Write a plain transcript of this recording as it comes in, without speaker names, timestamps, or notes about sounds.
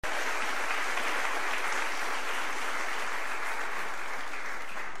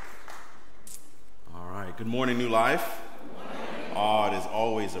Good morning, New Life. It is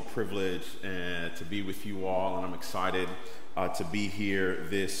always a privilege to be with you all, and I'm excited to be here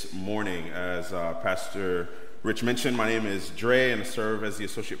this morning. As Pastor Rich mentioned, my name is Dre, and I serve as the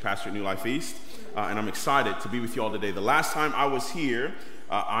Associate Pastor at New Life East, and I'm excited to be with you all today. The last time I was here,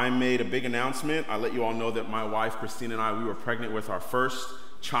 I made a big announcement. I let you all know that my wife, Christine, and I, we were pregnant with our first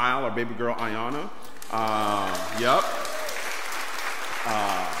child, our baby girl, Ayana.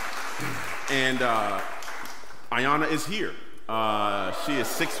 And Ayana is here. She is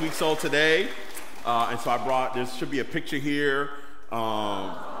 6 weeks old today, and so there should be a picture here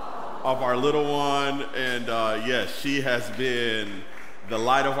of our little one, and yes, she has been the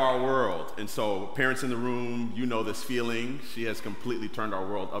light of our world. And so parents in the room, you know this feeling. She has completely turned our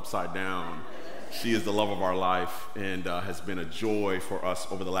world upside down. She is the love of our life and has been a joy for us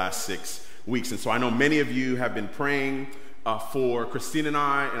over the last 6 weeks. And so I know many of you have been praying for Christine and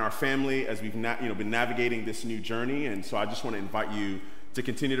I and our family as we've been navigating this new journey. And so I just want to invite you to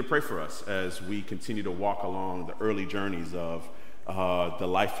continue to pray for us as we continue to walk along the early journeys of the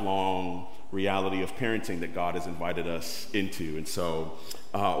lifelong reality of parenting that God has invited us into. And so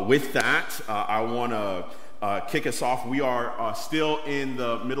with that, I want to kick us off. We are still in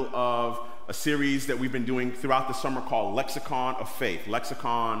the middle of a series that we've been doing throughout the summer called Lexicon of Faith.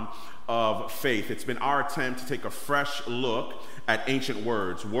 Lexicon of Faith. It's been our attempt to take a fresh look at ancient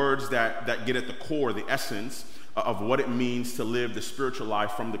words that get at the core, the essence of what it means to live the spiritual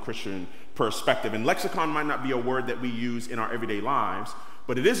life from the Christian perspective. And lexicon might not be a word that we use in our everyday lives,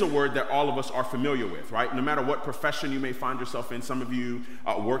 but it is a word that all of us are familiar with, right? No matter what profession you may find yourself in. Some of you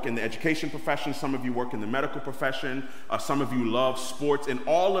work in the education profession, some of you work in the medical profession, some of you love sports. In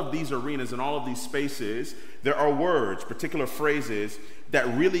all of these arenas, in all of these spaces, there are words, particular phrases that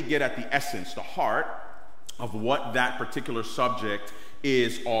really get at the essence, the heart of what that particular subject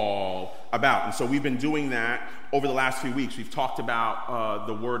is all about. And so we've been doing that over the last few weeks. We've talked about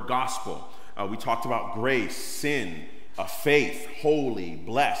the word gospel. We talked about grace, sin, faith, holy,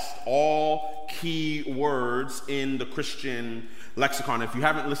 blessed, all key words in the Christian lexicon. If you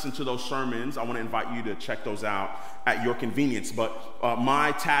haven't listened to those sermons, I want to invite you to check those out at your convenience. But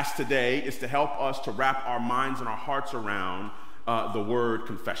my task today is to help us to wrap our minds and our hearts around the word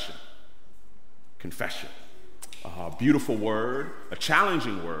confession. Confession. A beautiful word, a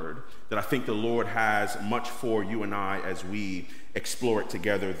challenging word that I think the Lord has much for you and I as we explore it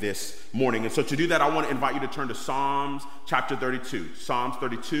together this morning. And so to do that, I want to invite you to turn to Psalms chapter 32. Psalms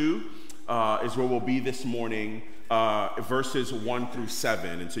 32 is where we'll be this morning, verses 1 through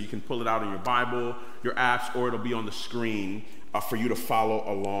 7. And so you can pull it out in your Bible, your apps, or it'll be on the screen for you to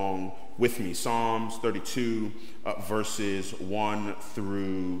follow along with me. Psalms 32, verses 1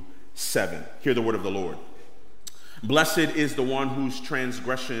 through 7. Hear the word of the Lord. Blessed is the one whose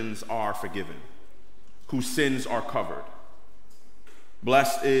transgressions are forgiven, whose sins are covered.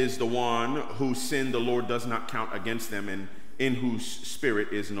 Blessed is the one whose sin the Lord does not count against them, and in whose spirit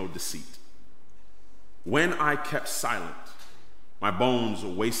is no deceit. When I kept silent, my bones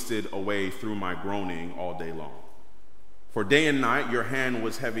wasted away through my groaning all day long. For day and night your hand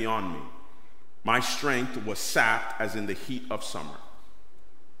was heavy on me. My strength was sapped as in the heat of summer.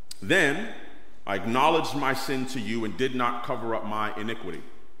 Then I acknowledged my sin to you and did not cover up my iniquity.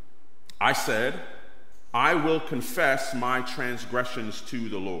 I said, I will confess my transgressions to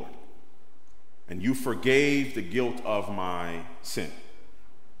the Lord, and you forgave the guilt of my sin.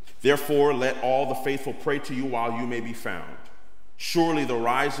 Therefore, let all the faithful pray to you while you may be found. Surely the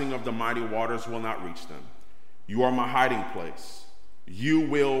rising of the mighty waters will not reach them. You are my hiding place. You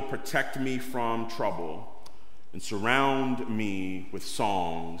will protect me from trouble and surround me with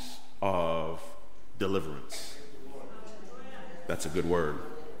songs of deliverance. That's a good word.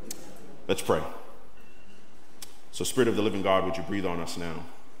 Let's pray. So, Spirit of the living God, would you breathe on us now?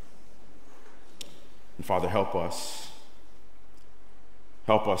 And Father, help us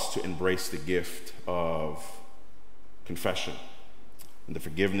to embrace the gift of confession and the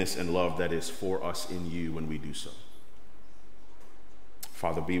forgiveness and love that is for us in you when we do so.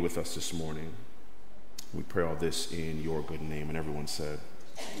 Father, be with us this morning. We pray all this in your good name. And everyone said,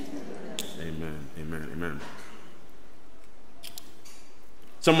 amen, amen, amen.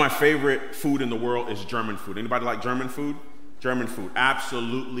 Some of my favorite food in the world is German food. Anybody like German food? German food,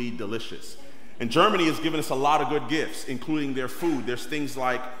 absolutely delicious. And Germany has given us a lot of good gifts, including their food. There's things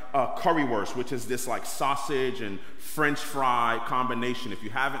like currywurst, which is this like sausage and French fry combination. If you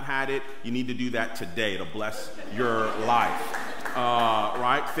haven't had it, you need to do that today. It'll bless your life.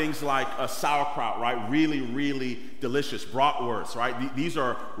 right? Things like sauerkraut, right? Really, really delicious. Bratwurst, right? These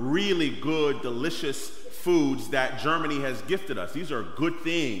are really good, delicious foods that Germany has gifted us. These are good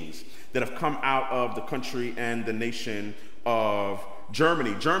things that have come out of the country and the nation of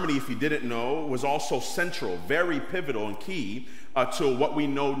Germany. Germany, if you didn't know, was also central, very pivotal and key to what we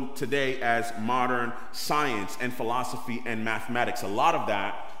know today as modern science and philosophy and mathematics. A lot of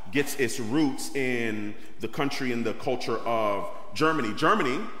that gets its roots in the country and the culture of Germany.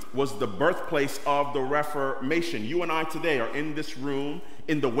 Germany was the birthplace of the Reformation. You and I today are in this room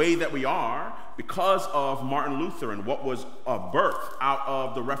in the way that we are because of Martin Luther and what was birthed out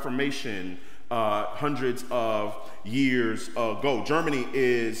of the Reformation hundreds of years ago. Germany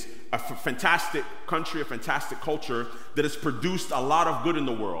is a fantastic country, a fantastic culture that has produced a lot of good in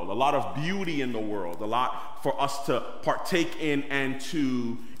the world, a lot of beauty in the world, a lot for us to partake in and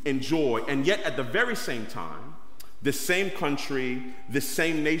to enjoy. And yet at the very same time, this same country, this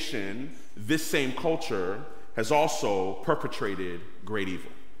same nation, this same culture has also perpetrated great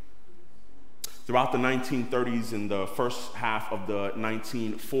evil. Throughout the 1930s and the first half of the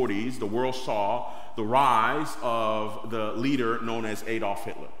 1940s, the world saw the rise of the leader known as Adolf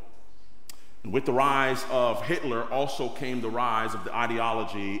Hitler. And with the rise of Hitler also came the rise of the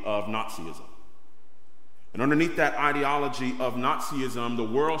ideology of Nazism. And underneath that ideology of Nazism, the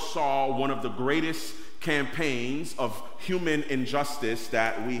world saw one of the greatest campaigns of human injustice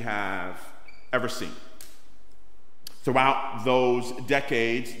that we have ever seen. Throughout those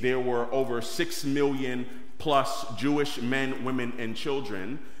decades, there were over 6 million plus Jewish men, women, and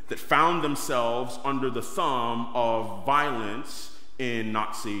children that found themselves under the thumb of violence in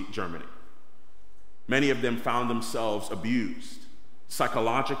Nazi Germany. Many of them found themselves abused,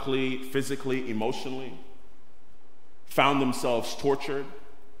 psychologically, physically, emotionally, found themselves tortured.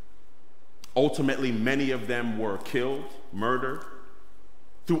 Ultimately, many of them were killed, murdered,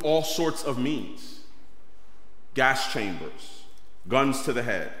 through all sorts of means. Gas chambers, guns to the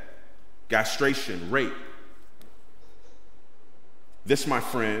head, castration, rape. This, my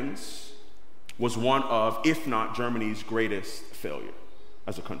friends, was one of, if not Germany's greatest failure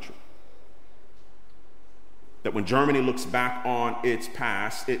as a country. That when Germany looks back on its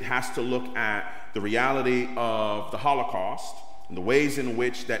past, it has to look at the reality of the Holocaust and the ways in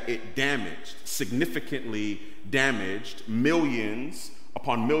which that it damaged, significantly damaged millions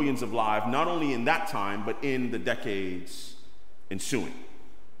upon millions of lives, not only in that time, but in the decades ensuing.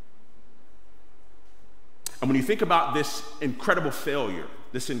 And when you think about this incredible failure,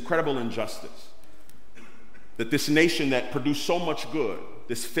 this incredible injustice, that this nation that produced so much good,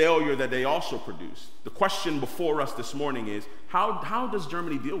 this failure that they also produced, the question before us this morning is, how does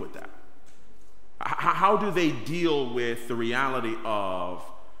Germany deal with that? How do they deal with the reality of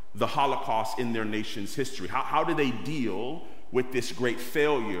the Holocaust in their nation's history? How do they deal with this great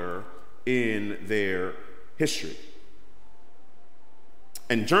failure in their history?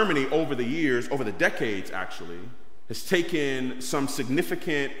 And Germany, over the years, over the decades actually, has taken some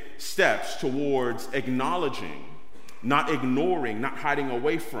significant steps towards acknowledging, not ignoring, not hiding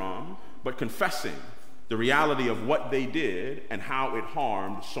away from, but confessing the reality of what they did and how it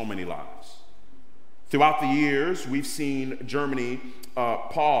harmed so many lives. Throughout the years, we've seen Germany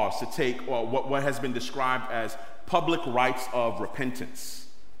pause to take what has been described as public rites of repentance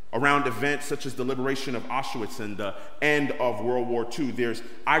around events such as the liberation of Auschwitz and the end of World War II. There's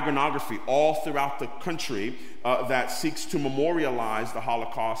iconography all throughout the country that seeks to memorialize the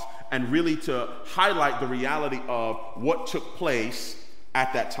Holocaust and really to highlight the reality of what took place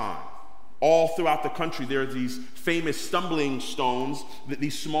at that time. All throughout the country, there are these famous stumbling stones,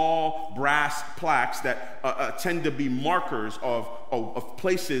 these small brass plaques that tend to be markers of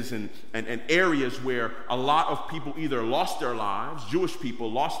places and areas where a lot of people either lost their lives, Jewish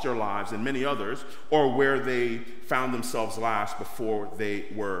people lost their lives, and many others, or where they found themselves last before they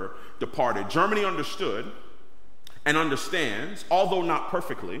were departed. Germany understood and understands, although not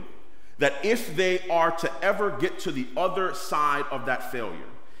perfectly, that if they are to ever get to the other side of that failure,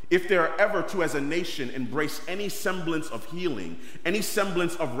 if they are ever to, as a nation, embrace any semblance of healing, any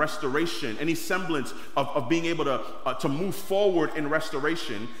semblance of restoration, any semblance of being able to move forward in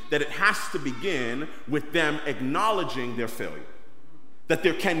restoration, that it has to begin with them acknowledging their failure. That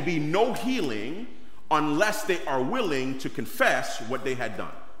there can be no healing unless they are willing to confess what they had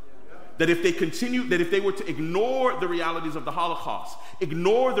done. That if they were to ignore the realities of the Holocaust,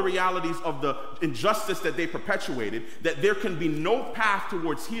 ignore the realities of the injustice that they perpetuated, that there can be no path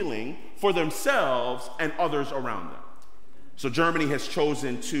towards healing for themselves and others around them. So Germany has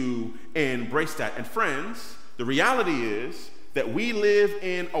chosen to embrace that. And friends, the reality is that we live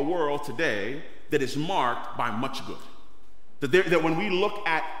in a world today that is marked by much good. That when we look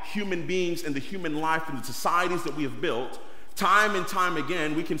at human beings and the human life and the societies that we have built, time and time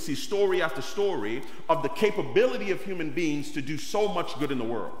again, we can see story after story of the capability of human beings to do so much good in the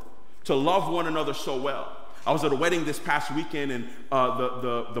world, to love one another so well. I was at a wedding this past weekend, and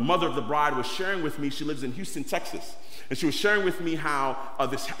the mother of the bride was sharing with me. She lives in Houston, Texas. And she was sharing with me how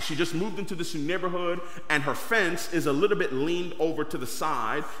she just moved into this new neighborhood, and her fence is a little bit leaned over to the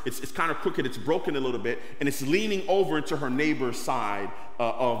side. It's kind of crooked, it's broken a little bit, and it's leaning over into her neighbor's side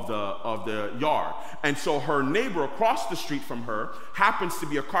of the yard. And so her neighbor across the street from her happens to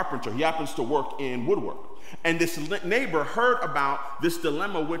be a carpenter. He happens to work in woodwork. And this neighbor heard about this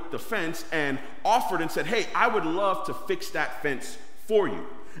dilemma with the fence and offered and said, hey, I would love to fix that fence for you.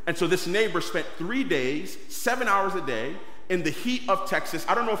 And so this neighbor spent 3 days, 7 hours a day in the heat of Texas.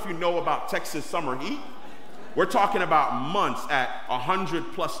 I don't know if you know about Texas summer heat. We're talking about months at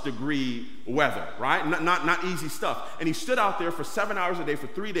 100+ degree weather, right? Not easy stuff. And he stood out there for 7 hours a day for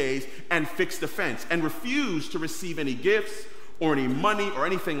 3 days and fixed the fence and refused to receive any gifts or any money or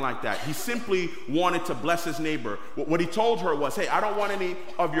anything like that. He simply wanted to bless his neighbor. What he told her was, hey, I don't want any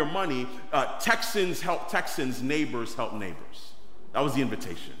of your money. Texans help Texans, neighbors help neighbors. That was the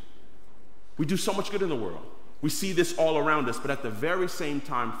invitation. We do so much good in the world. We see this all around us, but at the very same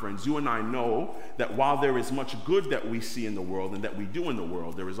time, friends, you and I know that while there is much good that we see in the world and that we do in the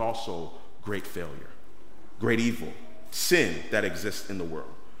world, there is also great failure, great evil, sin that exists in the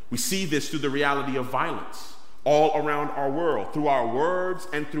world. We see this through the reality of violence all around our world, through our words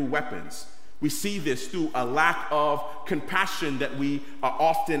and through weapons. We see this through a lack of compassion that we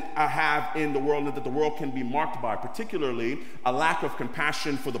often have in the world and that the world can be marked by, particularly a lack of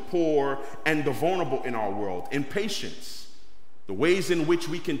compassion for the poor and the vulnerable in our world. Impatience, the ways in which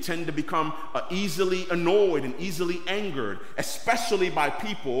we can tend to become easily annoyed and easily angered, especially by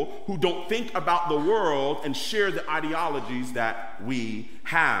people who don't think about the world and share the ideologies that we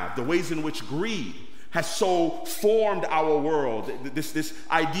have. The ways in which greed has so formed our world, this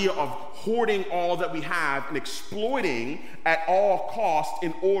idea of hoarding all that we have and exploiting at all costs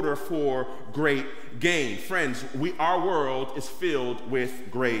in order for great gain. Friends, our world is filled with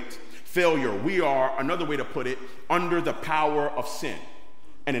great failure. We are, another way to put it, under the power of sin.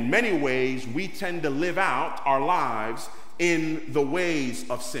 And in many ways, we tend to live out our lives in the ways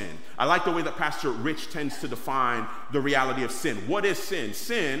of sin. I like the way that Pastor Rich tends to define the reality of sin. What is sin?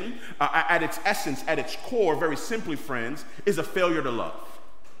 Sin, at its essence, at its core, very simply, friends, is a failure to love.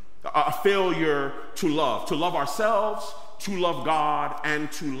 A failure to love ourselves, to love God,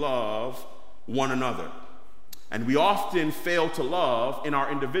 and to love one another. And we often fail to love in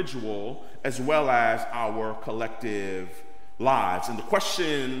our individual as well as our collective lives. And the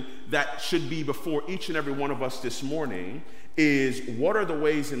question that should be before each and every one of us this morning is, what are the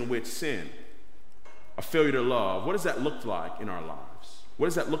ways in which sin, a failure to love, what does that look like in our lives? What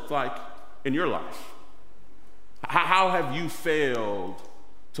does that look like in your life? How have you failed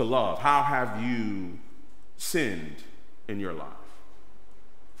to love? How have you sinned in your life?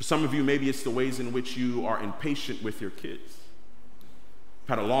 For some of you, maybe it's the ways in which you are impatient with your kids.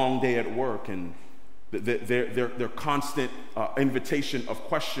 Had a long day at work, and their constant invitation of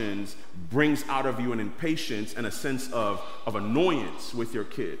questions brings out of you an impatience and a sense of annoyance with your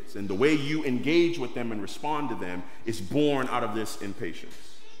kids. And the way you engage with them and respond to them is born out of this impatience.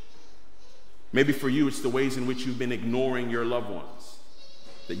 Maybe for you, it's the ways in which you've been ignoring your loved ones,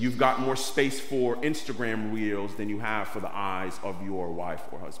 that you've got more space for Instagram reels than you have for the eyes of your wife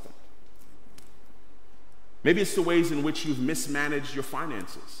or husband. Maybe it's the ways in which you've mismanaged your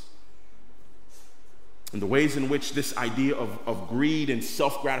finances, and the ways in which this idea of greed and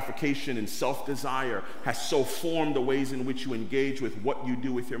self-gratification and self-desire has so formed the ways in which you engage with what you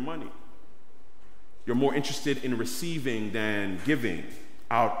do with your money. You're more interested in receiving than giving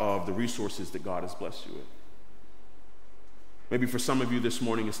out of the resources that God has blessed you with. Maybe for some of you this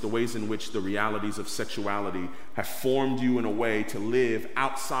morning, it's the ways in which the realities of sexuality have formed you in a way to live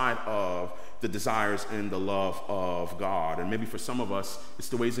outside of the desires and the love of God. And maybe for some of us, it's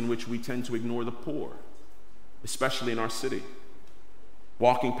the ways in which we tend to ignore the poor, especially in our city.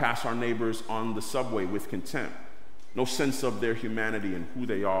 Walking past our neighbors on the subway with contempt, no sense of their humanity and who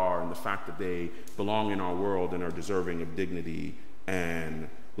they are and the fact that they belong in our world and are deserving of dignity and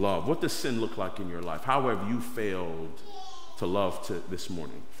love. What does sin look like in your life? How have you failed to love this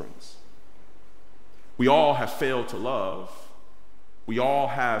morning, friends? We all have failed to love. We all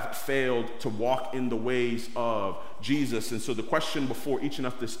have failed to walk in the ways of Jesus. And so the question before each and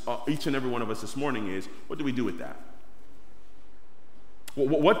every one of us this morning is, what do we do with that?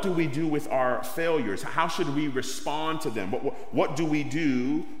 What do we do with our failures? How should we respond to them? What do we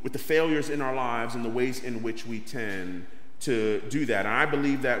do with the failures in our lives and the ways in which we tend to do that. And I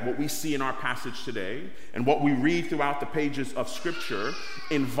believe that what we see in our passage today and what we read throughout the pages of Scripture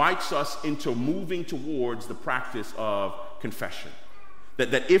invites us into moving towards the practice of confession.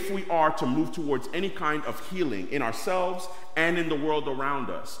 That if we are to move towards any kind of healing in ourselves and in the world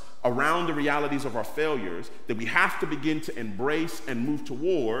around us, around the realities of our failures, that we have to begin to embrace and move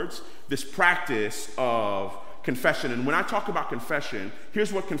towards this practice of confession. And when I talk about confession,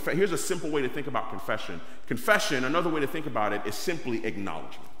 here's a simple way to think about confession. Confession, another way to think about it, is simply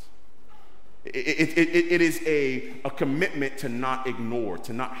acknowledgement. It is a commitment to not ignore,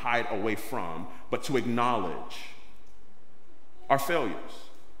 to not hide away from, but to acknowledge our failures,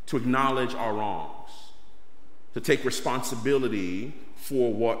 to acknowledge our wrongs, to take responsibility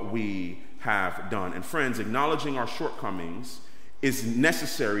for what we have done. And friends, acknowledging our shortcomings is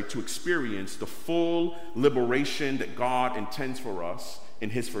necessary to experience the full liberation that God intends for us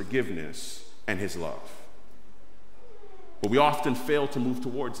in his forgiveness and his love. But we often fail to move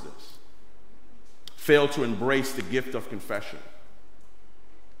towards this, fail to embrace the gift of confession.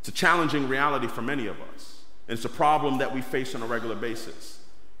 It's a challenging reality for many of us, and it's a problem that we face on a regular basis,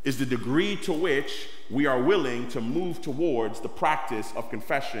 is the degree to which we are willing to move towards the practice of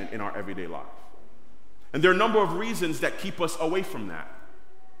confession in our everyday life. And there are a number of reasons that keep us away from that.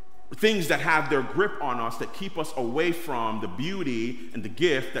 Things that have their grip on us that keep us away from the beauty and the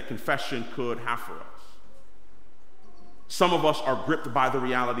gift that confession could have for us. Some of us are gripped by the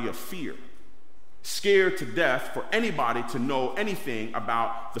reality of fear, scared to death for anybody to know anything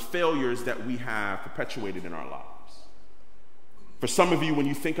about the failures that we have perpetuated in our lives. For some of you, when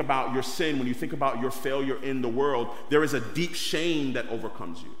you think about your sin, when you think about your failure in the world, there is a deep shame that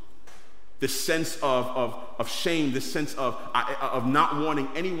overcomes you. This sense of shame, this sense of not wanting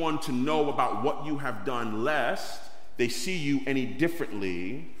anyone to know about what you have done, lest they see you any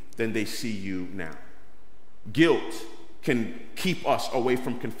differently than they see you now. Guilt can keep us away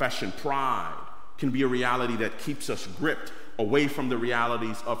from confession. Pride can be a reality that keeps us gripped away from the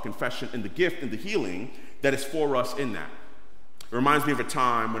realities of confession and the gift and the healing that is for us in that. It reminds me of a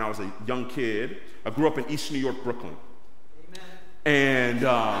time when I was a young kid. I grew up in East New York, Brooklyn. Amen. And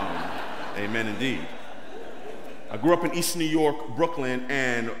amen indeed. I grew up in East New York, Brooklyn,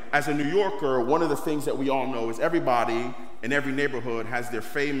 and as a New Yorker, one of the things that we all know is everybody in every neighborhood has their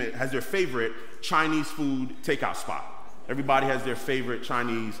favorite Chinese food takeout spot. Everybody has their favorite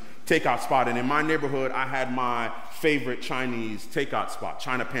Chinese takeout spot, and in my neighborhood, I had my favorite Chinese takeout spot,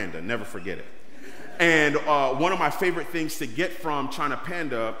 China Panda, never forget it. And one of my favorite things to get from China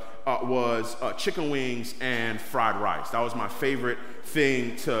Panda was chicken wings and fried rice. That was my favorite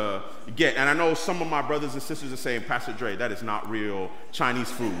thing to get. And I know some of my brothers and sisters are saying, Pastor Dre, that is not real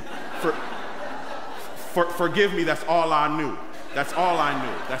Chinese food. Forgive me, that's all I knew. That's all I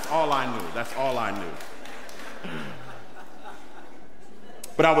knew. That's all I knew. That's all I knew.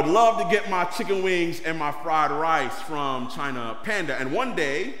 But I would love to get my chicken wings and my fried rice from China Panda. And one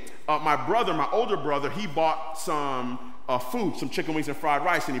day, my older brother, he bought some food, some chicken wings and fried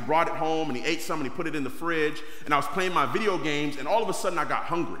rice, and he brought it home and he ate some and he put it in the fridge, and I was playing my video games, and all of a sudden I got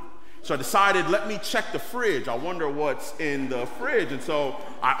hungry. So I decided, let me check the fridge. I wonder what's in the fridge. And so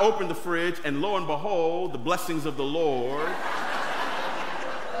I opened the fridge, and lo and behold, the blessings of the Lord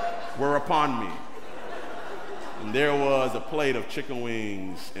were upon me. And there was a plate of chicken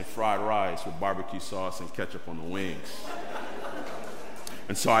wings and fried rice with barbecue sauce and ketchup on the wings.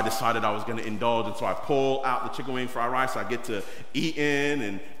 And so I decided I was going to indulge, and so I pull out the chicken wing fried rice. I get to eat in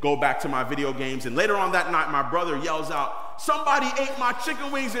and go back to my video games. And later on that night, my brother yells out, "Somebody ate my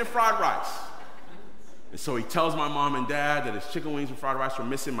chicken wings and fried rice." And so he tells my mom and dad that his chicken wings and fried rice were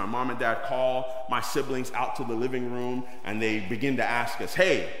missing. My mom and dad call my siblings out to the living room, and they begin to ask us,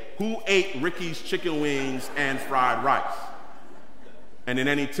 "Hey, who ate Ricky's chicken wings and fried rice?" And in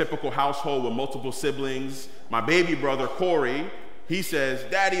any typical household with multiple siblings, my baby brother, Corey, he says,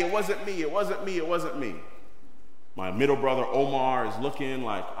 "Daddy, it wasn't me, it wasn't me, it wasn't me." My middle brother, Omar, is looking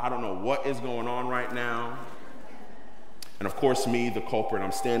like, I don't know what is going on right now. And of course, me, the culprit,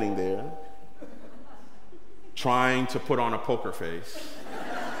 I'm standing there trying to put on a poker face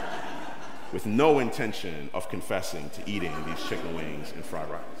with no intention of confessing to eating these chicken wings and fried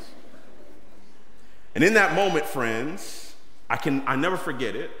rice. And in that moment, friends, I never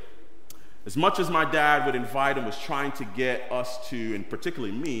forget it. As much as my dad would invite and was trying to get us to, and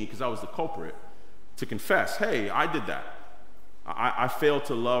particularly me, because I was the culprit, to confess, hey, I did that. I failed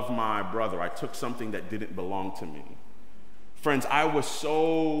to love my brother. I took something that didn't belong to me. Friends, I was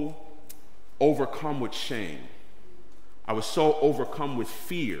so overcome with shame. I was so overcome with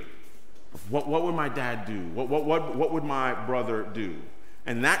fear. What would my dad do? What would my brother do?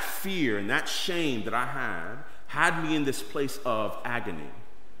 And that fear and that shame that I had had me in this place of agony.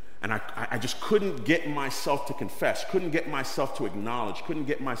 And I just couldn't get myself to confess, couldn't get myself to acknowledge, couldn't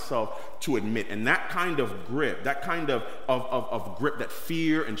get myself to admit. And that kind of grip, that kind of grip that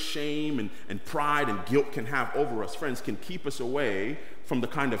fear and shame and pride and guilt can have over us, friends, can keep us away from the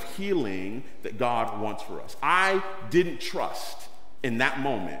kind of healing that God wants for us. I didn't trust in that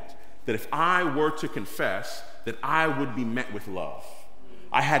moment that if I were to confess, that I would be met with love.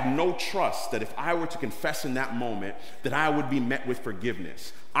 I had no trust that if I were to confess in that moment, that I would be met with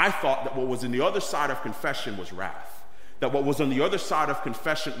forgiveness. I thought that what was on the other side of confession was wrath, that what was on the other side of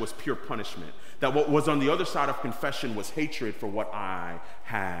confession was pure punishment, that what was on the other side of confession was hatred for what I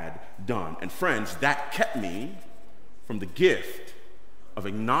had done. And friends, that kept me from the gift of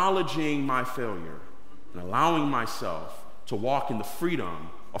acknowledging my failure and allowing myself to walk in the freedom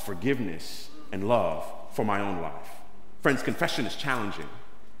of forgiveness and love for my own life. Friends, confession is challenging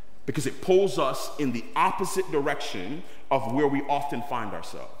because it pulls us in the opposite direction of where we often find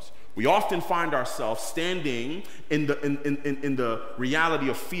ourselves. We often find ourselves standing in the reality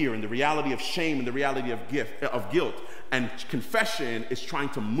of fear, in the reality of shame, in the reality of guilt. And confession is trying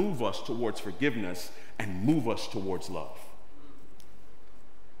to move us towards forgiveness and move us towards love.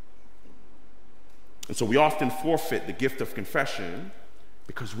 And so we often forfeit the gift of confession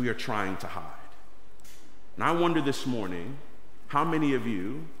because we are trying to hide. And I wonder this morning, how many of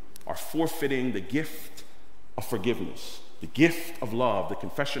you are forfeiting the gift of forgiveness, the gift of love that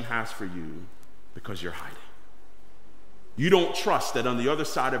confession has for you because you're hiding? You don't trust that on the other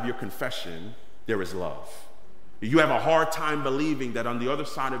side of your confession, there is love. You have a hard time believing that on the other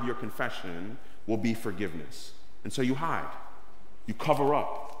side of your confession will be forgiveness. And so you hide. You cover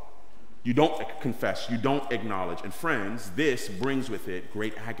up. You don't confess. You don't acknowledge. And friends, this brings with it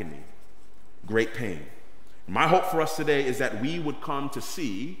great agony, great pain. My hope for us today is that we would come to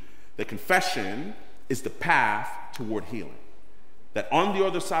see that confession is the path toward healing. That on the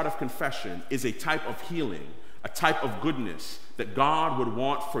other side of confession is a type of healing, a type of goodness that God would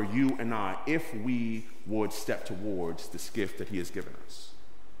want for you and I if we would step towards this gift that he has given us.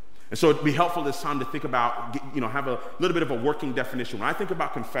 And so it'd be helpful this time to think about, have a little bit of a working definition. When I think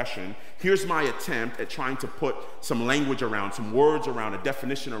about confession, here's my attempt at trying to put some language around, some words around, a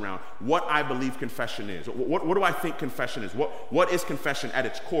definition around what I believe confession is. What do I think confession is? What is confession at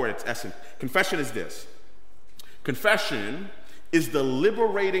its core, at its essence? Confession is this. Confession is the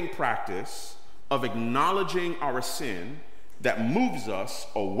liberating practice of acknowledging our sin that moves us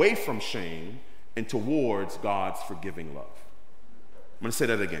away from shame and towards God's forgiving love. I'm going to say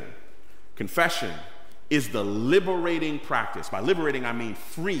that again. Confession is the liberating practice. By liberating, I mean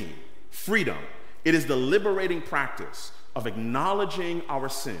freedom. It is the liberating practice of acknowledging our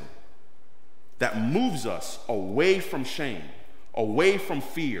sin that moves us away from shame, away from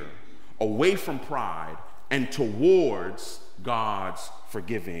fear, away from pride, and towards God's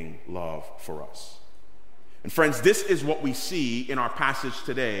forgiving love for us. And friends, this is what we see in our passage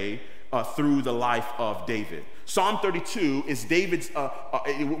today through the life of David. Psalm 32 is David's,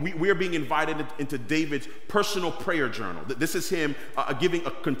 we are being invited into David's personal prayer journal. This is him giving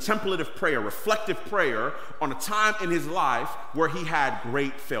a contemplative prayer, reflective prayer on a time in his life where he had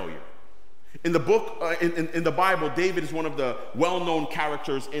great failure. In the book, in the Bible, David is one of the well-known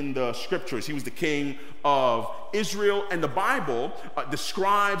characters in the scriptures. He was the king of Israel, and the Bible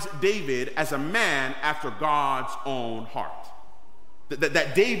describes David as a man after God's own heart.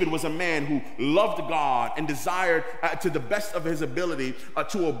 That David was a man who loved God and desired to the best of his ability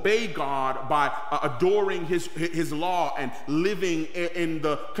to obey God by adoring his law and living in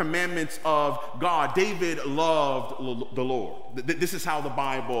the commandments of God. David loved the Lord. This is how the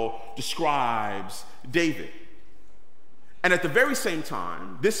Bible describes David. And at the very same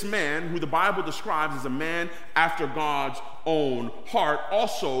time, this man, who the Bible describes as a man after God's own heart,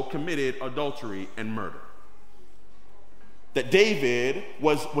 also committed adultery and murder. That David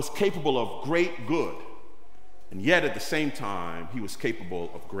was capable of great good, and yet at the same time, he was capable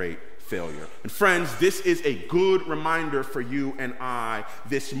of great failure. And friends, this is a good reminder for you and I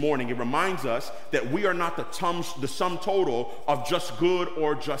this morning. It reminds us that we are not the sum total of just good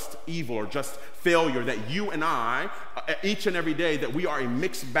or just evil or just failure, that you and I, each and every day, that we are a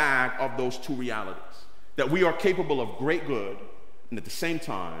mixed bag of those two realities. That we are capable of great good, and at the same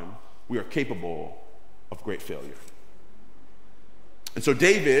time, we are capable of great failure. And so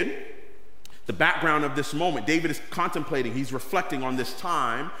David, the background of this moment, David is contemplating, he's reflecting on this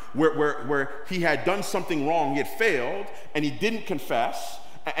time where he had done something wrong, he had failed, and he didn't confess,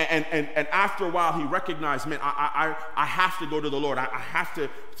 And after a while, he recognized, man, I have to go to the Lord. I have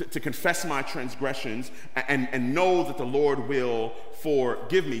to confess my transgressions and know that the Lord will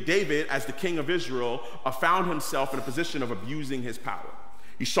forgive me. David, as the king of Israel, found himself in a position of abusing his power.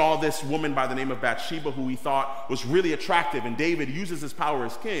 He saw this woman by the name of Bathsheba, who he thought was really attractive, and David uses his power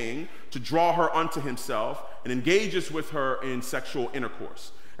as king to draw her unto himself and engages with her in sexual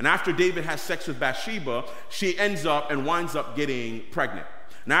intercourse. And after David has sex with Bathsheba, she ends up and winds up getting pregnant.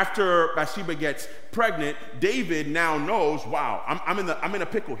 And after Bathsheba gets pregnant, David now knows, wow, I'm in a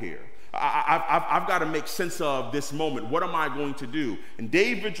pickle here. I've got to make sense of this moment. What am I going to do? And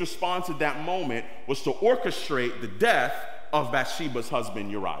David's response at that moment was to orchestrate the death of Bathsheba's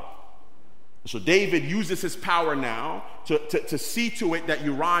husband, Uriah. So David uses his power now to see to it that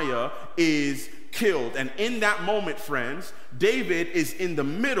Uriah is killed. And in that moment, friends, David is in the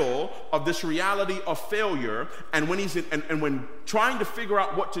middle of this reality of failure. And when when trying to figure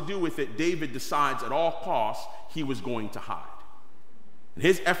out what to do with it, David decides at all costs he was going to hide. And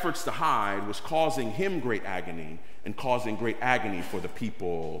his efforts to hide was causing him great agony and causing great agony for the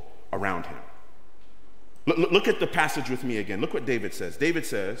people around him. Look at the passage with me again. Look what David says. David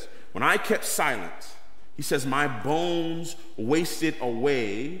says, when I kept silent, he says, my bones wasted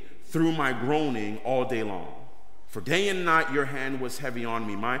away through my groaning all day long. For day and night your hand was heavy on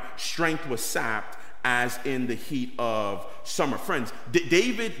me. My strength was sapped as in the heat of summer. Friends,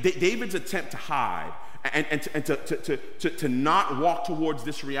 David's attempt to hide and to not walk towards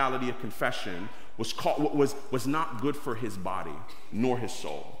this reality of confession was not good for his body nor his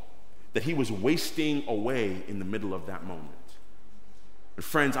soul. That he was wasting away in the middle of that moment. And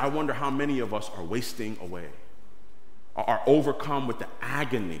friends, I wonder how many of us are wasting away, are overcome with the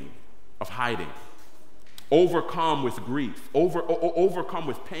agony of hiding, overcome with grief, overcome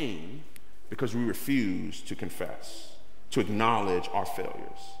with pain because we refuse to confess, to acknowledge our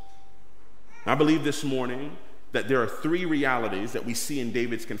failures. And I believe this morning that there are three realities that we see in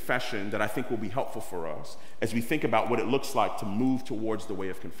David's confession that I think will be helpful for us as we think about what it looks like to move towards the way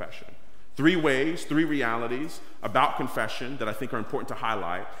of confession. Three ways, three realities about confession that I think are important to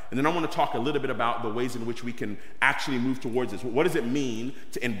highlight. And then I want to talk a little bit about the ways in which we can actually move towards this. What does it mean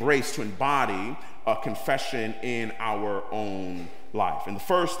to embrace, to embody a confession in our own life? And the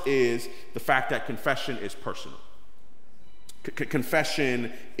first is the fact that confession is personal.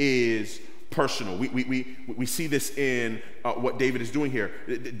 Confession is personal. We see this in what David is doing here.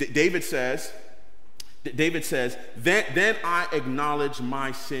 David says, then I acknowledge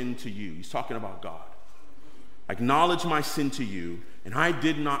my sin to you. He's talking about God. I acknowledge my sin to you, and I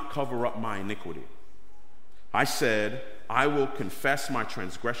did not cover up my iniquity. I said, I will confess my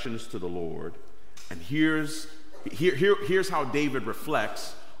transgressions to the Lord. And here's how David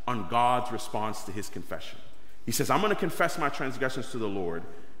reflects on God's response to his confession. He says, I'm going to confess my transgressions to the Lord,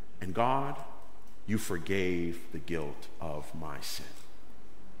 and God, you forgave the guilt of my sin.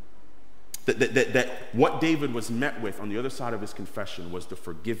 That what David was met with on the other side of his confession was the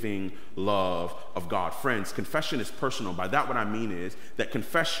forgiving love of God. Friends, confession is personal. By that, what I mean is that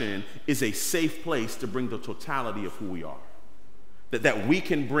confession is a safe place to bring the totality of who we are. That we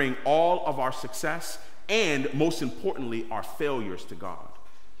can bring all of our success and, most importantly, our failures to God.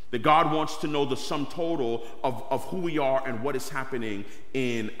 That God wants to know the sum total of who we are and what is happening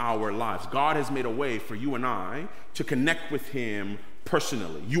in our lives. God has made a way for you and I to connect with him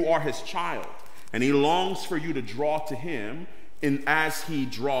personally. You are his child, and he longs for you to draw to him as he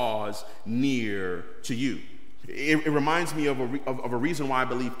draws near to you. It reminds me of a reason why I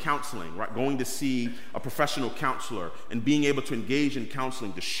believe counseling, right? Going to see a professional counselor and being able to engage in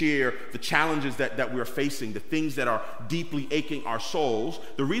counseling, to share the challenges that we're facing, the things that are deeply aching our souls.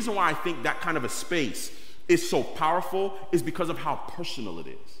 The reason why I think that kind of a space is so powerful is because of how personal it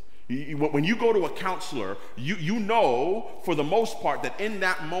is. When you go to a counselor, you know for the most part that in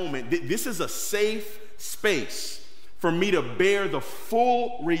that moment, this is a safe space for me to bear the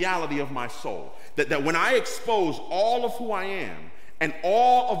full reality of my soul. That when I expose all of who I am and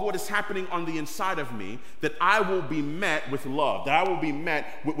all of what is happening on the inside of me, that I will be met with love, that I will be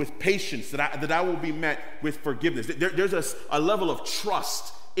met with patience, that I will be met with forgiveness. There's a level of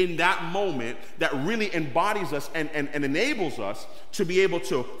trust in that moment that really embodies us and enables us to be able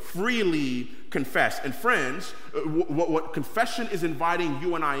to freely confess. And friends, what confession is inviting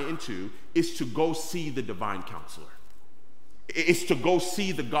you and I into is to go see the divine counselor. It's to go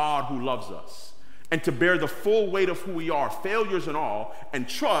see the God who loves us and to bear the full weight of who we are, failures and all, and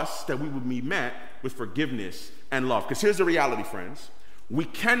trust that we will be met with forgiveness and love. Because here's the reality, friends. We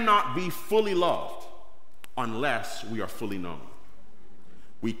cannot be fully loved unless we are fully known.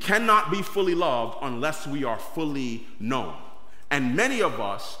 We cannot be fully loved unless we are fully known. And many of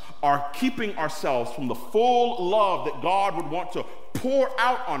us are keeping ourselves from the full love that God would want to pour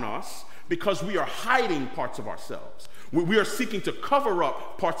out on us because we are hiding parts of ourselves. We are seeking to cover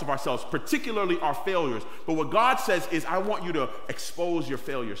up parts of ourselves, particularly our failures. But what God says is, I want you to expose your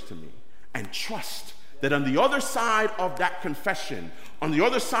failures to me and trust that on the other side of that confession, on the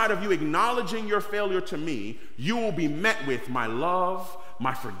other side of you acknowledging your failure to me, you will be met with my love,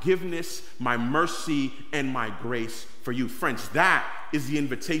 my forgiveness, my mercy, and my grace for you. Friends, that is the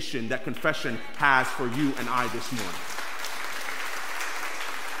invitation that confession has for you and I this morning.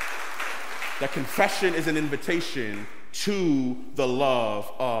 That confession is an invitation to the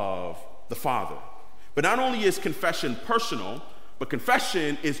love of the Father. But not only is confession personal, but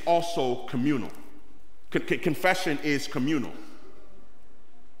confession is also communal. Confession is communal.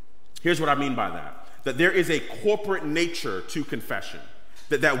 Here's what I mean by that. That there is a corporate nature to confession.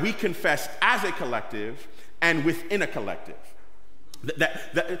 That we confess as a collective and within a collective.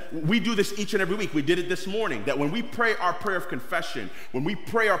 That we do this each and every week. We did it this morning. That when we pray our prayer of confession, when we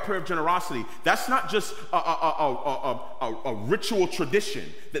pray our prayer of generosity, that's not just a ritual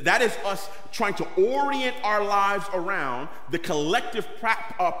tradition. That is us trying to orient our lives around the collective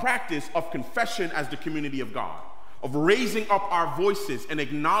practice of confession as the community of God, of raising up our voices and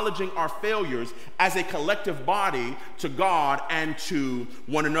acknowledging our failures as a collective body to God and to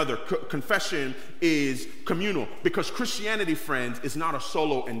one another. Confession is communal because Christianity, friends, is not a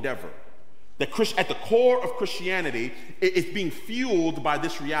solo endeavor. At the core of Christianity, it's being fueled by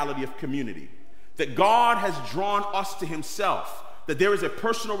this reality of community. That God has drawn us to himself. That there is a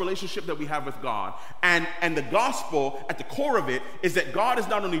personal relationship that we have with God. And the gospel, at the core of it, is that God is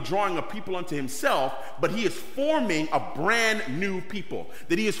not only drawing a people unto himself, but he is forming a brand new people.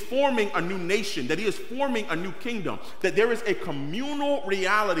 That he is forming a new nation. That he is forming a new kingdom. That there is a communal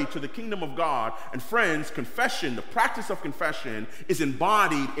reality to the kingdom of God. And friends, confession, the practice of confession, is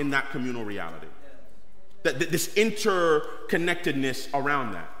embodied in that communal reality. That this interconnectedness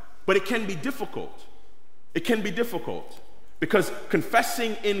around that. But it can be difficult. It can be difficult. Because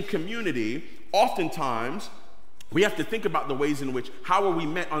confessing in community, oftentimes, we have to think about the ways in which, how are we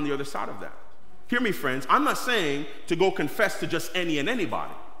met on the other side of that? Hear me, friends. I'm not saying to go confess to just any and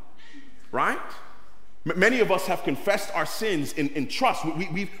anybody, right? Many of us have confessed our sins in trust.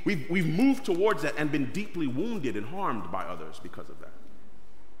 We've moved towards that and been deeply wounded and harmed by others because of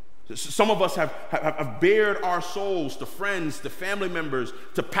that. Some of us have bared our souls to friends, to family members,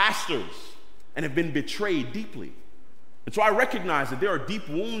 to pastors, and have been betrayed deeply. And so I recognize that there are deep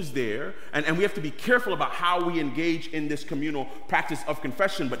wounds there, and we have to be careful about how we engage in this communal practice of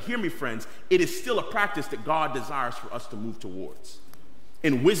confession. But hear me, friends, it is still a practice that God desires for us to move towards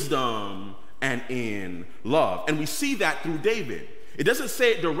in wisdom and in love. And we see that through David. It doesn't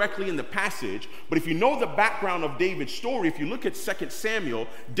say it directly in the passage, but if you know the background of David's story, if you look at 2 Samuel,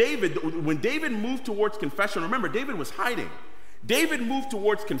 when David moved towards confession, remember, David was hiding. David moved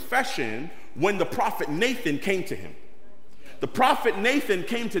towards confession when the prophet Nathan came to him. The prophet Nathan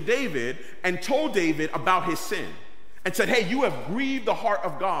came to David and told David about his sin and said, hey, you have grieved the heart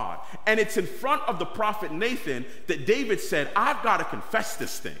of God. And it's in front of the prophet Nathan that David said, I've got to confess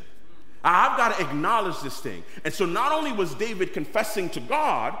this thing. I've got to acknowledge this thing. And so not only was David confessing to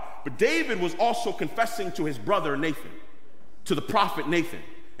God, but David was also confessing to his brother Nathan, to the prophet Nathan,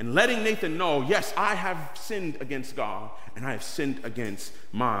 and letting Nathan know, yes, I have sinned against God and I have sinned against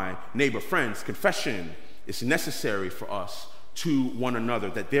my neighbor. Friends, confession is necessary for us to one another,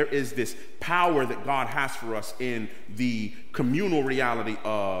 that there is this power that God has for us in the communal reality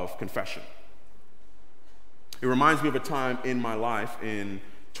of confession. It reminds me of a time in my life in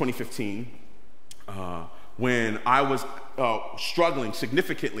 2015 when I was struggling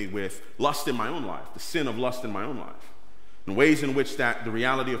significantly with lust in my own life, the sin of lust in my own life, and ways in which that the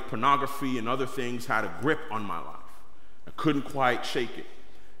reality of pornography and other things had a grip on my life. I couldn't quite shake it.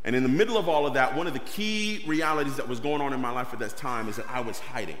 And in the middle of all of that, one of the key realities that was going on in my life at that time is that I was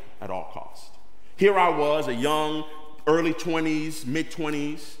hiding at all costs. Here I was, a young, early 20s,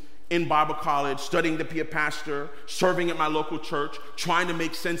 mid-20s, in Bible college, studying to be a pastor, serving at my local church, trying to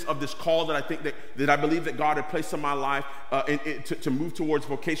make sense of this call that I believe that God had placed on my life to move towards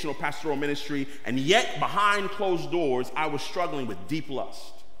vocational pastoral ministry. And yet, behind closed doors, I was struggling with deep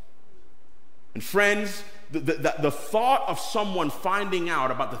lust. And friends, the thought of someone finding out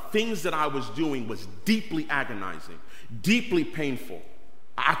about the things that I was doing was deeply agonizing, deeply painful.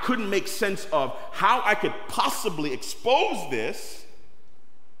 I couldn't make sense of how I could possibly expose this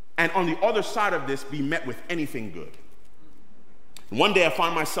and on the other side of this be met with anything good. And one day I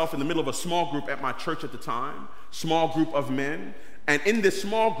find myself in the middle of a small group at my church at the time, small group of men, And in this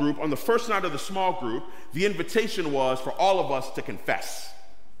small group, on the first night of the small group, the invitation was for all of us to confess.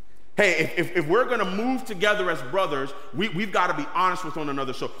 Hey, if we're going to move together as brothers, we've got to be honest with one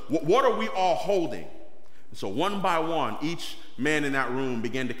another. So what are we all holding? So one by one, each man in that room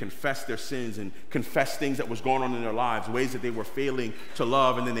began to confess their sins and confess things that was going on in their lives, ways that they were failing to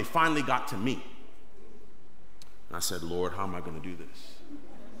love, and then they finally got to me. And I said, Lord, how am I going to do this?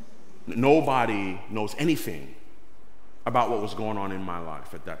 Nobody knows anything about what was going on in my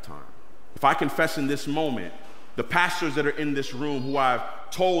life at that time. If I confess in this moment, the pastors that are in this room who I've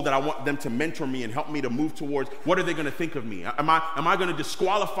told that I want them to mentor me and help me to move towards, what are they going to think of me? Am I going to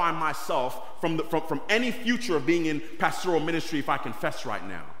disqualify myself from any future of being in pastoral ministry if I confess right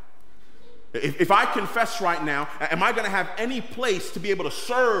now? If I confess right now, am I going to have any place to be able to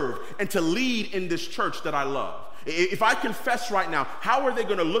serve and to lead in this church that I love? If I confess right now, how are they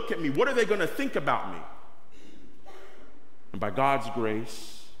going to look at me? What are they going to think about me? And by God's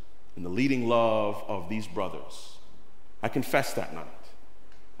grace and the leading love of these brothers, I confessed that night.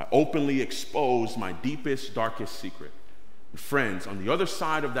 I openly exposed my deepest, darkest secret. And friends, on the other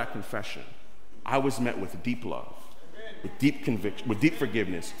side of that confession, I was met with deep love, with deep conviction, with deep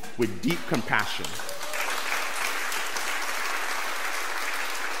forgiveness, with deep compassion.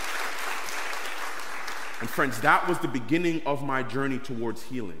 And friends, that was the beginning of my journey towards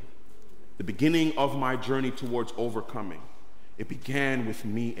healing, the beginning of my journey towards overcoming. It began with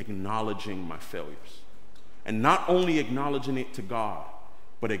me acknowledging my failures, and not only acknowledging it to God,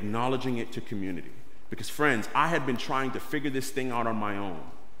 but acknowledging it to community. Because friends, I had been trying to figure this thing out on my own,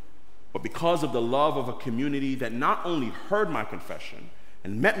 but because of the love of a community that not only heard my confession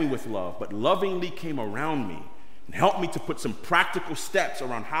and met me with love, but lovingly came around me and helped me to put some practical steps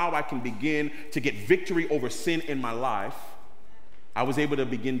around how I can begin to get victory over sin in my life, I was able to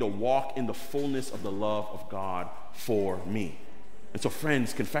begin to walk in the fullness of the love of God for me. And so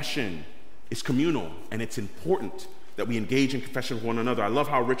friends, confession is communal, and it's important that we engage in confession with one another. I love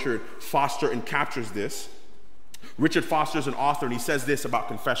how Richard Foster encaptures this. Richard Foster is an author, and he says this about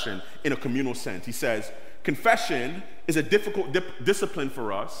confession in a communal sense. He says, confession is a difficult discipline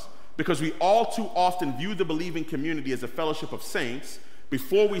for us because we all too often view the believing community as a fellowship of saints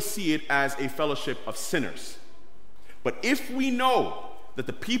before we see it as a fellowship of sinners. But if we know that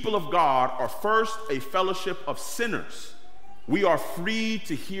the people of God are first a fellowship of sinners, we are free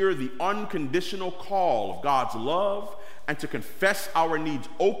to hear the unconditional call of God's love and to confess our needs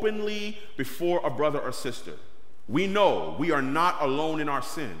openly before a brother or sister. We know we are not alone in our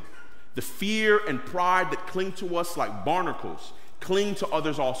sin. The fear and pride that cling to us like barnacles cling to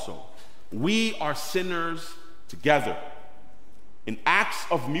others also. We are sinners together. In acts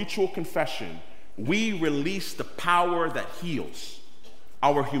of mutual confession, we release the power that heals.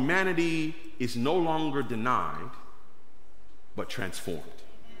 Our humanity is no longer denied, but transformed.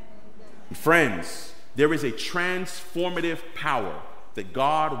 And friends, there is a transformative power that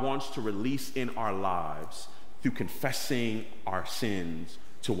God wants to release in our lives through confessing our sins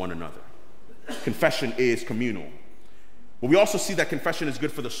to one another. Confession is communal. But we also see that confession is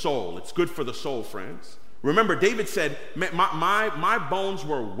good for the soul. It's good for the soul, friends. Remember, David said, my bones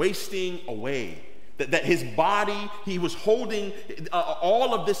were wasting away. That his body, he was holding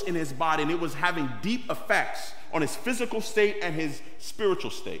all of this in his body, and it was having deep effects on his physical state and his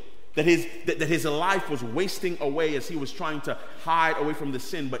spiritual state. That his life was wasting away as he was trying to hide away from the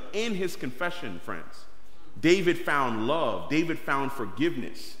sin. But in his confession, friends, David found love. David found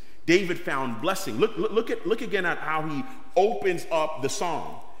forgiveness. David found blessing. Look again at how he opens up the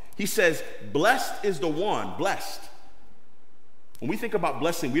song. He says, blessed is the one, blessed. When we think about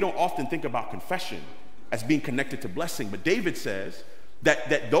blessing, we don't often think about confession as being connected to blessing. But David says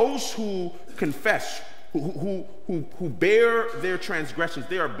that those who confess, who bear their transgressions,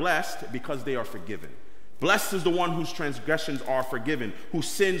 they are blessed because they are forgiven. Blessed is the one whose transgressions are forgiven, whose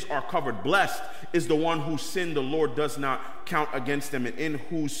sins are covered. Blessed is the one whose sin the Lord does not count against them, and in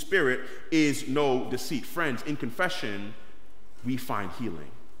whose spirit is no deceit. Friends, in confession, we find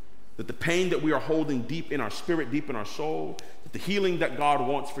healing. That the pain that we are holding deep in our spirit, deep in our soul, that the healing that God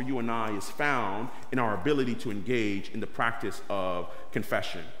wants for you and I is found in our ability to engage in the practice of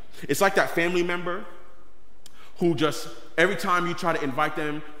confession. It's like that family member who just, every time you try to invite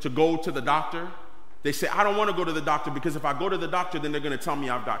them to go to the doctor, they say, I don't want to go to the doctor because if I go to the doctor, then they're going to tell me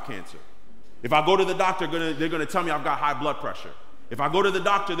I've got cancer. If I go to the doctor, they're going to tell me I've got high blood pressure. If I go to the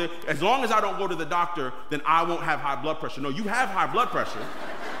doctor, as long as I don't go to the doctor, then I won't have high blood pressure. No, you have high blood pressure.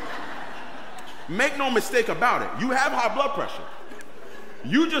 Make no mistake about it. You have high blood pressure.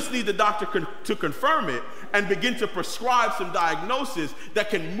 You just need the doctor to confirm it and begin to prescribe some diagnosis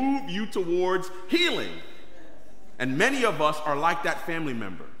that can move you towards healing. And many of us are like that family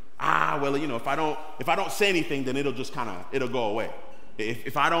member. Well, if I don't say anything, then it'll go away.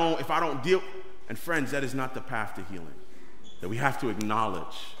 If I don't deal, and friends, that is not the path to healing. That we have to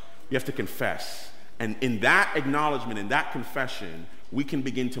acknowledge, we have to confess. And in that acknowledgement, in that confession, we can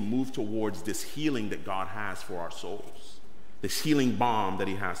begin to move towards this healing that God has for our souls, this healing balm that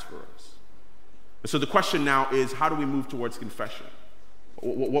he has for us. And so the question now is, how do we move towards confession?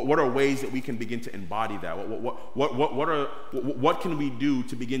 What are ways that we can begin to embody that? What can we do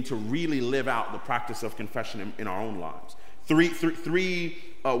to begin to really live out the practice of confession in our own lives? Three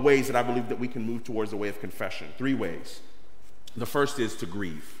ways that I believe that we can move towards the way of confession. 3 ways. The first is to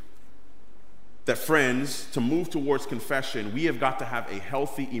grieve. That, friends, to move towards confession, we have got to have a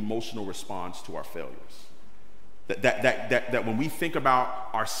healthy emotional response to our failures. That when we think about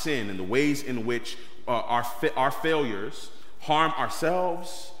our sin and the ways in which our failures harm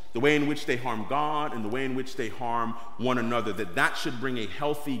ourselves, the way in which they harm God, and the way in which they harm one another, that should bring a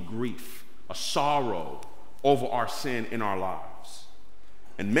healthy grief, a sorrow over our sin in our lives.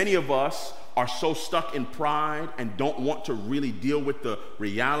 And many of us are so stuck in pride and don't want to really deal with the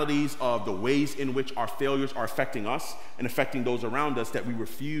realities of the ways in which our failures are affecting us and affecting those around us that we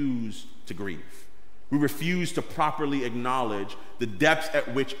refuse to grieve. We refuse to properly acknowledge the depths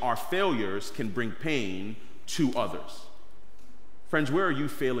at which our failures can bring pain to others. Friends, where are you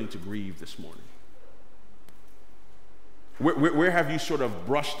failing to grieve this morning? Where have you sort of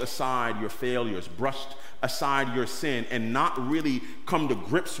brushed aside your failures, brushed aside your sin, and not really come to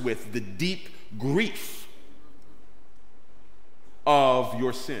grips with the deep grief of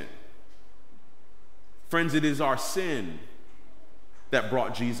your sin? Friends, it is our sin that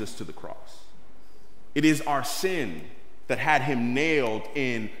brought Jesus to the cross. It is our sin that had him nailed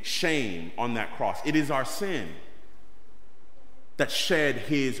in shame on that cross. It is our sin that shed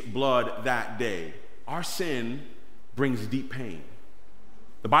his blood that day. Our sin brings deep pain.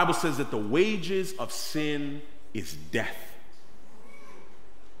 The Bible says that the wages of sin is death.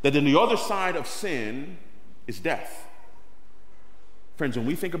 That on the other side of sin is death. Friends, when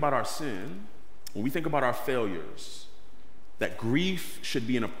we think about our sin, when we think about our failures, that grief should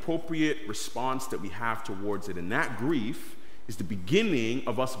be an appropriate response that we have towards it. And that grief is the beginning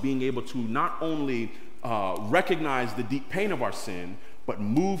of us being able to not only recognize the deep pain of our sin, but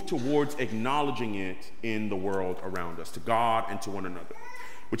move towards acknowledging it in the world around us, to God and to one another.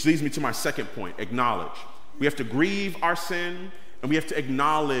 Which leads me to my second point, acknowledge. We have to grieve our sin, and we have to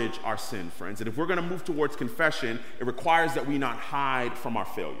acknowledge our sin, friends. And if we're going to move towards confession, it requires that we not hide from our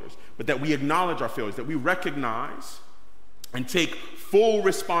failures, but that we acknowledge our failures, that we recognize and take full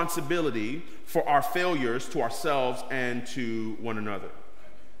responsibility for our failures to ourselves and to one another.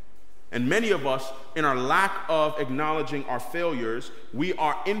 And many of us, in our lack of acknowledging our failures, we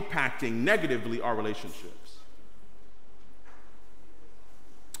are impacting negatively our relationships.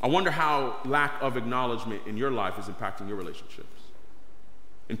 I wonder how lack of acknowledgement in your life is impacting your relationships,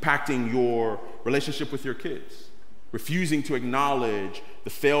 impacting your relationship with your kids, refusing to acknowledge the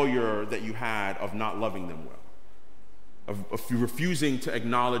failure that you had of not loving them well, of refusing to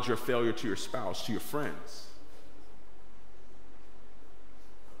acknowledge your failure to your spouse, to your friends.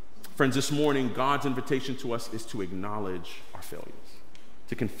 Friends, this morning, God's invitation to us is to acknowledge our failures,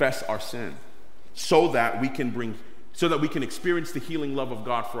 to confess our sin, so that we can experience the healing love of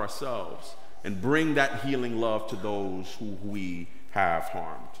God for ourselves and bring that healing love to those who we have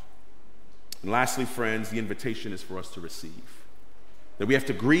harmed. And lastly, friends, the invitation is for us to receive. That we have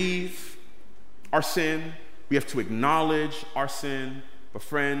to grieve our sin, we have to acknowledge our sin, but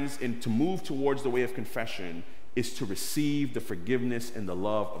friends, and to move towards the way of confession is to receive the forgiveness and the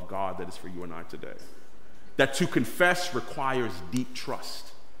love of God that is for you and I today. That to confess requires deep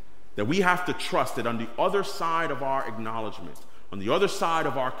trust. That we have to trust that on the other side of our acknowledgement, on the other side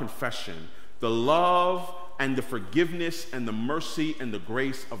of our confession, the love and the forgiveness and the mercy and the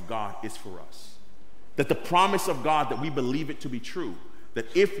grace of God is for us. That the promise of God, that we believe it to be true, that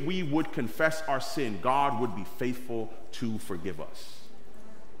if we would confess our sin, God would be faithful to forgive us.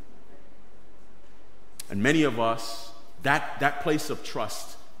 And many of us, that place of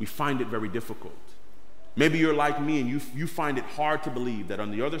trust, we find it very difficult. Maybe you're like me and you find it hard to believe that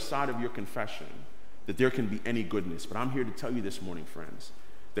on the other side of your confession that there can be any goodness. But I'm here to tell you this morning, friends,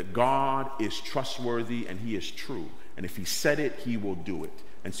 that God is trustworthy and he is true. And if he said it, he will do it.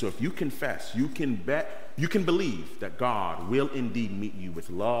 And so if you confess, you can believe that God will indeed meet you with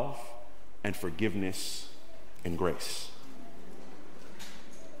love and forgiveness and grace.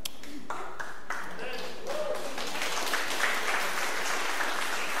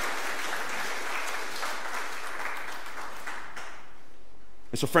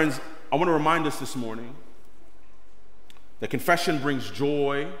 And so, friends, I want to remind us this morning That confession brings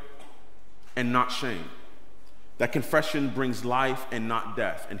joy and not shame. That confession brings life and not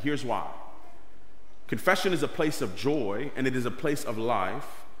death. And here's why. Confession is a place of joy and it is a place of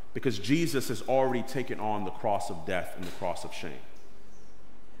life because Jesus has already taken on the cross of death and the cross of shame.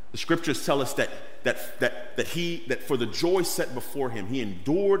 The scriptures tell us that for the joy set before him, he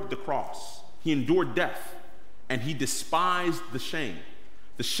endured the cross, he endured death, and he despised the shame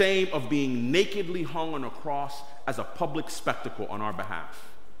of being nakedly hung on a cross as a public spectacle on our behalf.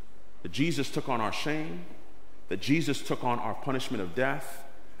 That Jesus took on our shame, that Jesus took on our punishment of death,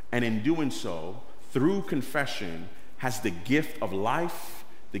 and in doing so, through confession, has the gift of life,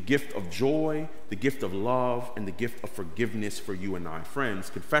 the gift of joy, the gift of love, and the gift of forgiveness for you and I. Friends,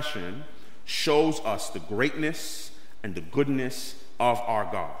 confession shows us the greatness and the goodness of our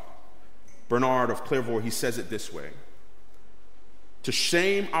God. Bernard of Clairvaux, he says it this way: to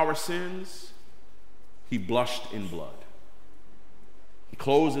shame our sins, he blushed in blood. He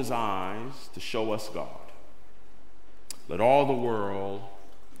closed his eyes to show us God. Let all the world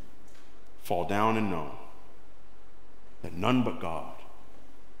fall down and know that none but God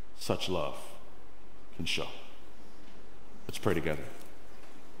such love can show. Let's pray together.